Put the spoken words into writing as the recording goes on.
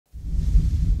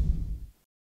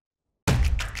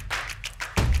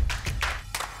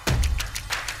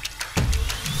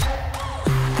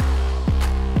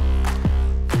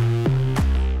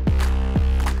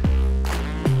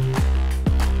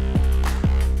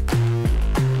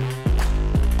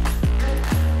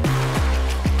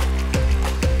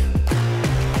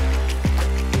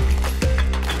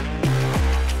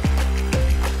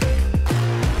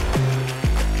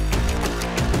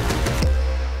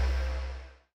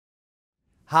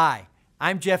Hi,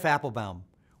 I'm Jeff Applebaum.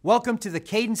 Welcome to the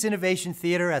Cadence Innovation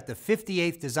Theater at the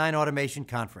 58th Design Automation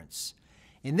Conference.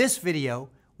 In this video,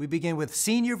 we begin with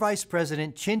Senior Vice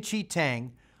President Chin-Chi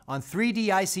Tang on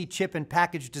 3D-IC chip and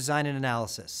package design and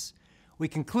analysis. We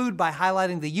conclude by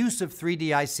highlighting the use of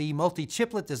 3D-IC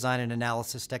multi-chiplet design and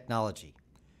analysis technology.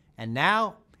 And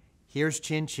now, here's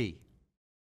Chin-Chi.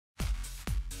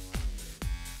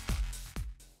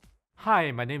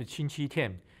 Hi, my name is Chin-Chi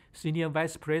Tang, Senior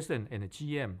Vice President and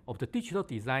GM of the Digital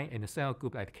Design and Sign-Off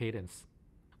Group at Cadence.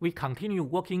 We continue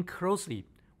working closely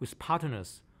with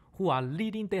partners who are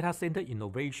leading data center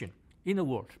innovation in the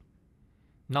world.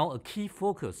 Now a key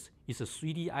focus is the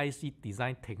 3D-IC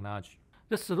design technology.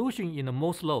 The solution in the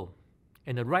Moore's Law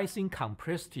and the rising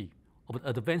complexity of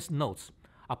advanced nodes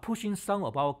are pushing some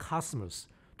of our customers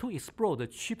to explore the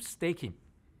chip stacking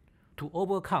to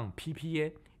overcome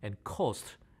PPA and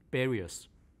cost barriers.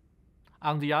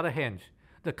 On the other hand,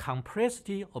 the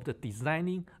complexity of the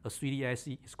designing a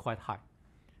 3D-IC is quite high.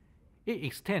 It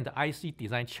extends the IC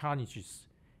design challenges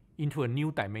into a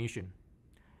new dimension,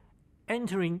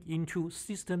 entering into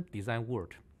system design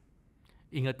world.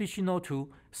 In addition to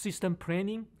system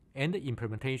planning and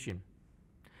implementation,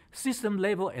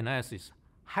 system-level analysis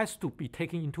has to be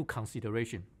taken into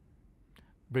consideration.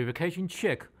 Verification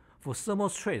check for thermal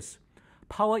stress,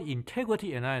 power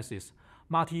integrity analysis,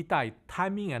 multi-die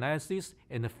timing analysis,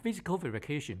 and physical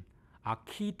verification are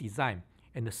key design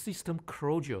and system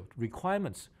closure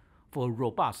requirements for a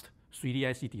robust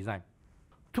 3D-IC design.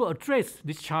 To address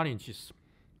these challenges,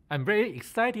 I'm very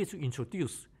excited to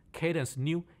introduce Cadence's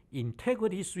new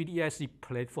Integrity 3D-IC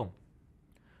platform,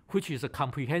 which is a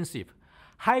comprehensive,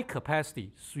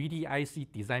 high-capacity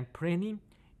 3D-IC design planning,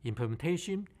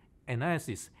 implementation,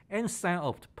 analysis, and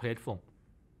sign-off platform.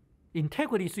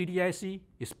 Integrity 3D-IC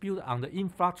is built on the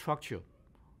infrastructure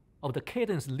of the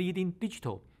Cadence leading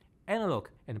digital, analog,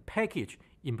 and package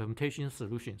implementation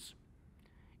solutions.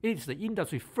 It is the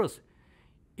industry's first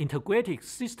integrated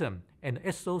system and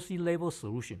SoC level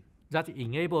solution that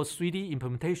enables 3D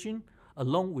implementation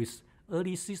along with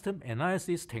early system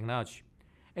analysis technology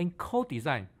and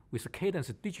co-design with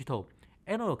Cadence digital,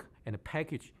 analog, and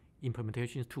package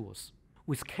implementation tools.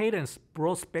 With Cadence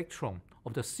broad spectrum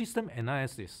of the system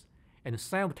analysis and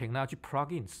sign-off technology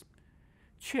plugins,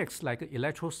 checks like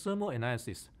electrothermal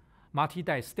analysis,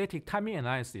 multi-die static timing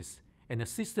analysis, and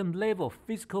system-level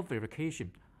physical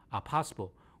verification are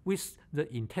possible with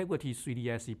the Integrity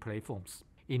 3D-IC platforms.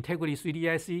 Integrity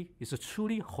 3D-IC is a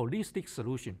truly holistic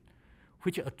solution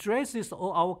which addresses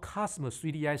all our customers'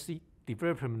 3D-IC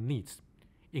development needs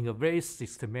in a very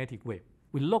systematic way.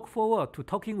 We look forward to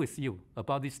talking with you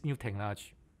about this new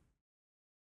technology.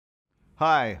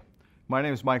 Hi, my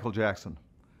name is Michael Jackson.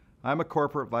 I'm a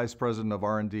Corporate Vice President of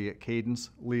R&D at Cadence,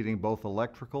 leading both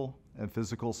electrical and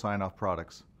physical sign-off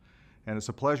products. And it's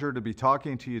a pleasure to be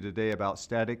talking to you today about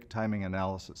static timing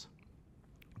analysis.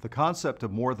 The concept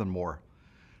of more than more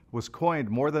was coined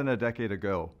more than a decade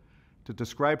ago to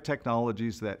describe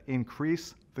technologies that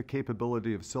increase the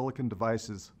capability of silicon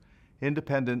devices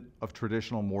independent of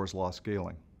traditional Moore's Law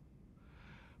scaling.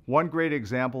 One great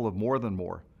example of more than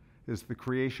more is the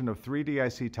creation of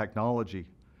 3D-IC technology,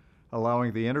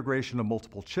 allowing the integration of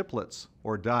multiple chiplets,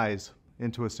 or dies,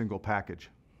 into a single package.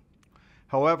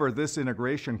 However, this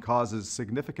integration causes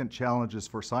significant challenges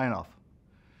for sign-off.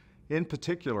 In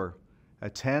particular, a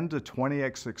 10 to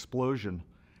 20x explosion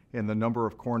in the number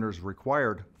of corners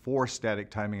required for static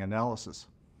timing analysis.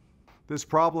 This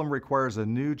problem requires a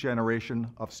new generation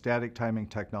of static timing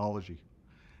technology,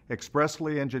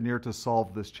 expressly engineered to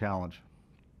solve this challenge.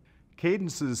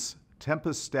 Cadence's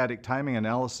Tempus static timing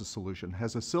analysis solution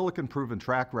has a silicon-proven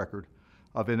track record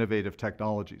of innovative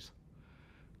technologies.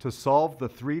 To solve the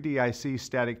 3D-IC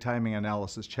static timing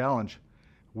analysis challenge,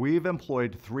 we've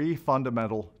employed three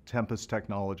fundamental Tempus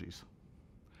technologies.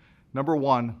 Number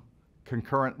one,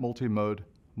 concurrent multi-mode,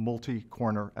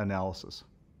 multi-corner analysis.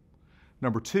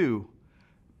 Number two,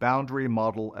 boundary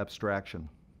model abstraction.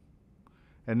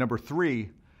 And number three,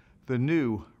 the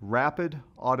new rapid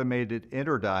automated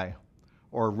interdie,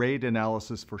 or RAID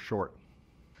analysis for short.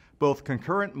 Both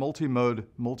concurrent multi-mode,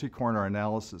 multi-corner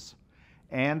analysis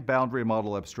and boundary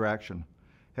model abstraction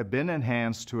have been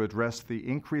enhanced to address the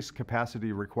increased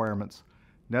capacity requirements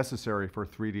necessary for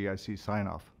 3D-IC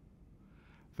sign-off.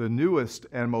 The newest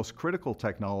and most critical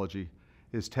technology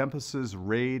is Tempus's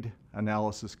RAID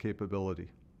analysis capability.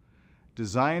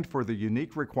 Designed for the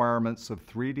unique requirements of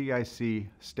 3D-IC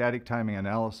static timing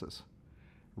analysis,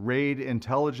 RAID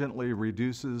intelligently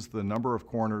reduces the number of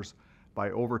corners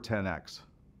by over 10x.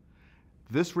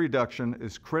 This reduction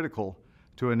is critical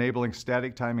to enabling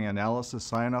static timing analysis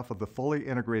sign-off of the fully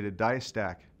integrated die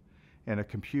stack in a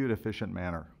compute-efficient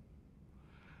manner.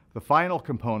 The final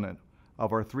component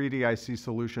of our 3D-IC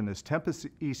solution is Tempus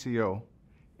ECO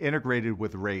integrated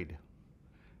with RAID.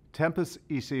 Tempus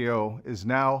ECO is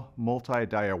now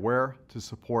multi-die aware to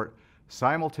support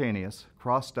simultaneous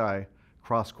cross-die,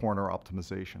 cross-corner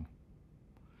optimization.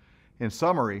 In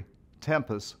summary,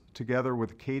 Tempus, together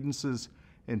with Cadence's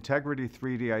Integrity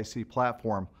 3D-IC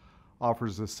platform,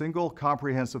 offers a single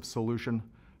comprehensive solution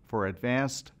for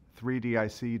advanced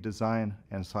 3D-IC design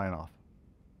and sign-off.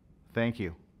 Thank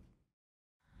you.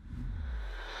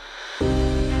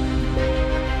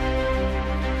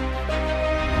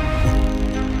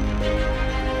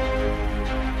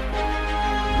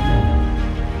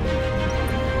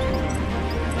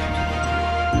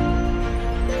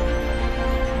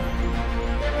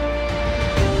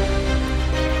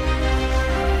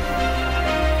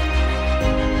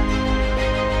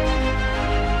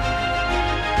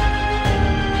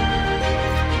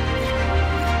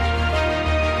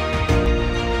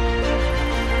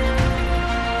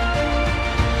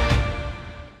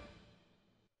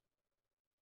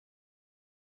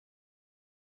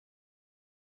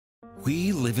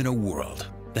 We live in a world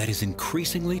that is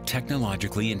increasingly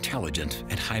technologically intelligent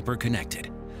and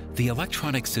hyper-connected. The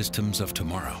electronic systems of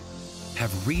tomorrow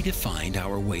have redefined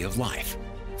our way of life,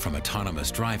 from autonomous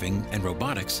driving and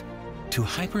robotics to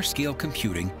hyperscale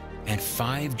computing and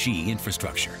 5G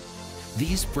infrastructure.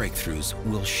 These breakthroughs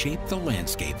will shape the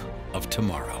landscape of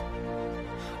tomorrow.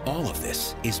 All of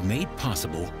this is made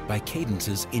possible by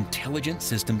Cadence's intelligent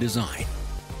system design.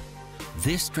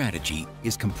 This strategy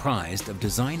is comprised of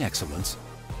design excellence,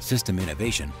 system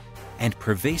innovation, and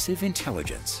pervasive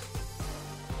intelligence.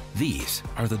 These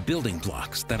are the building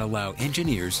blocks that allow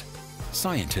engineers,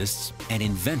 scientists, and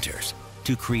inventors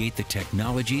to create the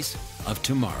technologies of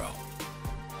tomorrow.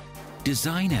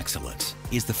 Design excellence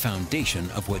is the foundation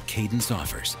of what Cadence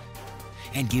offers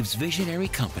and gives visionary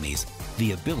companies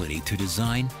the ability to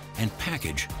design and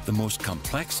package the most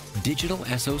complex digital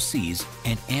SoCs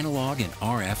and analog and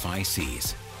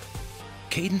RFICs.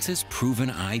 Cadence's proven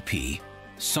IP,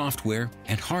 software,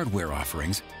 and hardware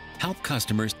offerings help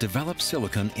customers develop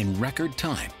silicon in record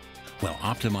time while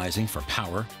optimizing for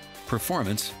power,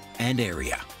 performance, and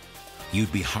area.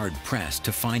 You'd be hard-pressed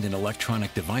to find an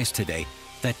electronic device today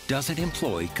that doesn't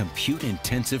employ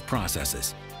compute-intensive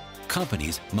processes.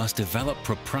 Companies must develop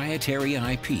proprietary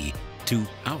IP to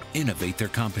out-innovate their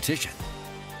competition.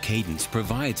 Cadence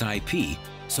provides IP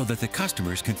so that the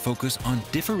customers can focus on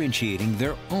differentiating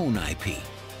their own IP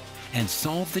and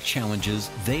solve the challenges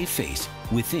they face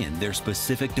within their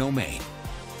specific domain.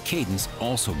 Cadence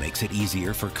also makes it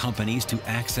easier for companies to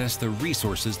access the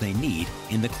resources they need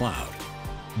in the cloud.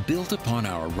 Built upon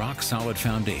our rock-solid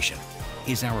foundation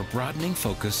is our broadening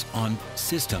focus on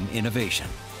system innovation.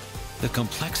 The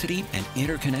complexity and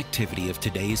interconnectivity of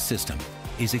today's system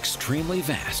is extremely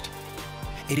vast.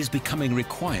 It is becoming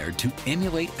required to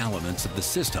emulate elements of the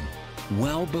system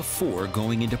well before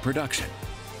going into production.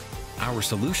 Our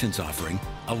solutions offering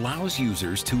allows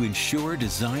users to ensure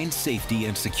design safety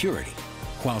and security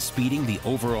while speeding the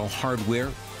overall hardware,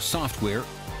 software,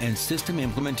 and system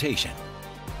implementation.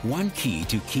 One key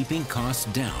to keeping costs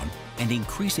down and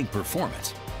increasing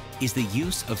performance is the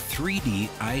use of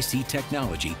 3D-IC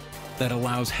technology that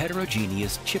allows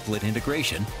heterogeneous chiplet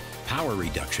integration, power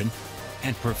reduction,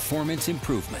 and performance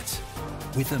improvements.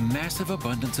 With a massive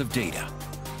abundance of data,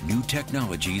 new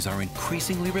technologies are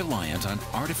increasingly reliant on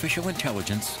artificial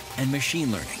intelligence and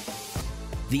machine learning.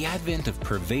 The advent of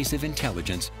pervasive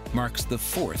intelligence marks the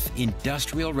fourth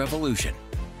industrial revolution,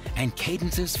 and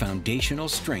Cadence's foundational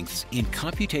strengths in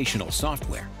computational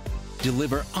software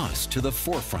deliver us to the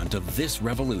forefront of this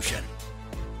revolution.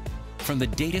 From the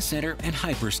data center and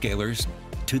hyperscalers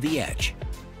to the edge,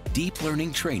 deep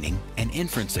learning training and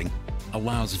inferencing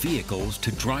allows vehicles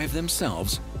to drive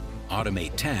themselves,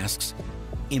 automate tasks,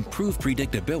 improve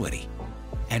predictability,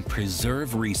 and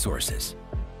preserve resources.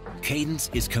 Cadence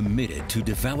is committed to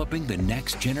developing the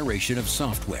next generation of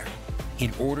software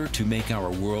in order to make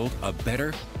our world a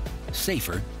better,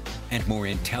 safer, and more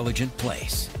intelligent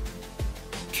place.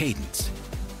 Cadence,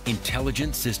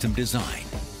 intelligent system design.